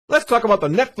Let's talk about the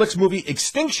Netflix movie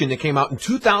Extinction that came out in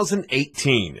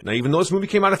 2018. Now, even though this movie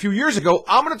came out a few years ago,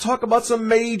 I'm going to talk about some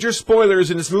major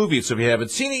spoilers in this movie, so if you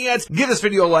haven't seen it yet, give this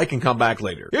video a like and come back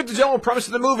later. Here's the general premise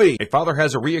of the movie. A father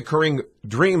has a reoccurring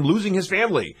dream losing his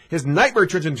family. His nightmare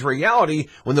turns into reality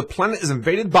when the planet is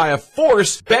invaded by a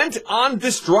force bent on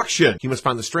destruction. He must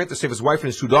find the strength to save his wife and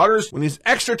his two daughters when these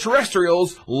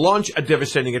extraterrestrials launch a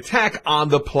devastating attack on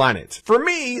the planet. For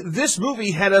me, this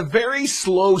movie had a very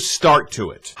slow start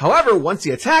to it. However, once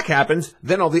the attack happens,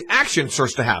 then all the action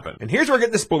starts to happen. And here's where I get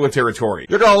into spoiler territory.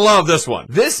 You're gonna love this one.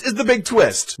 This is the big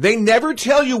twist. They never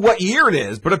tell you what year it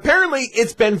is, but apparently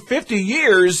it's been 50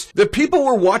 years. The people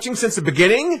we're watching since the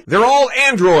beginning, they're all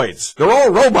androids. They're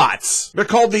all robots. They're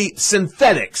called the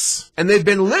synthetics. And they've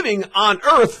been living on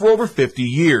Earth for over 50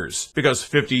 years. Because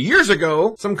 50 years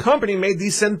ago, some company made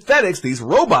these synthetics, these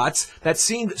robots, that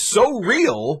seemed so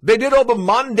real, they did all the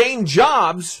mundane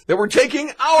jobs that were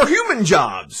taking our human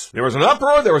jobs. There was an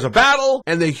uproar, there was a battle,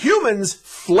 and the humans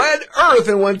fled Earth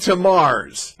and went to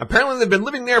Mars. Apparently they've been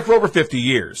living there for over 50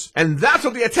 years. And that's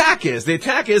what the attack is. The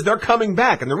attack is they're coming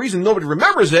back. And the reason nobody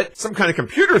remembers it, some kind of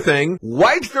computer thing,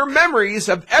 wiped their memories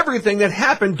of everything that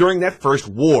happened during that first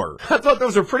war. I thought that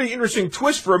was a pretty interesting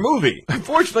twist for a movie.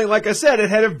 Unfortunately, like I said, it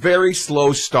had a very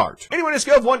slow start. Anyway, on a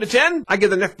scale of 1 to 10, I give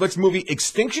the Netflix movie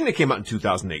Extinction, that came out in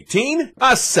 2018,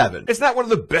 a 7. It's not one of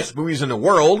the best movies in the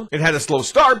world. It had a slow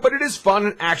start, but it is fun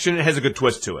and action. It has a good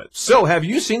twist to it. So, have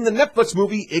you seen the Netflix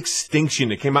movie Extinction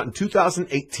that came out in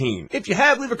 2018? If you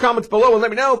have, leave a comment below and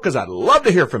let me know, because I'd love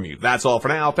to hear from you. That's all for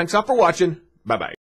now. Thanks all for watching. Bye-bye.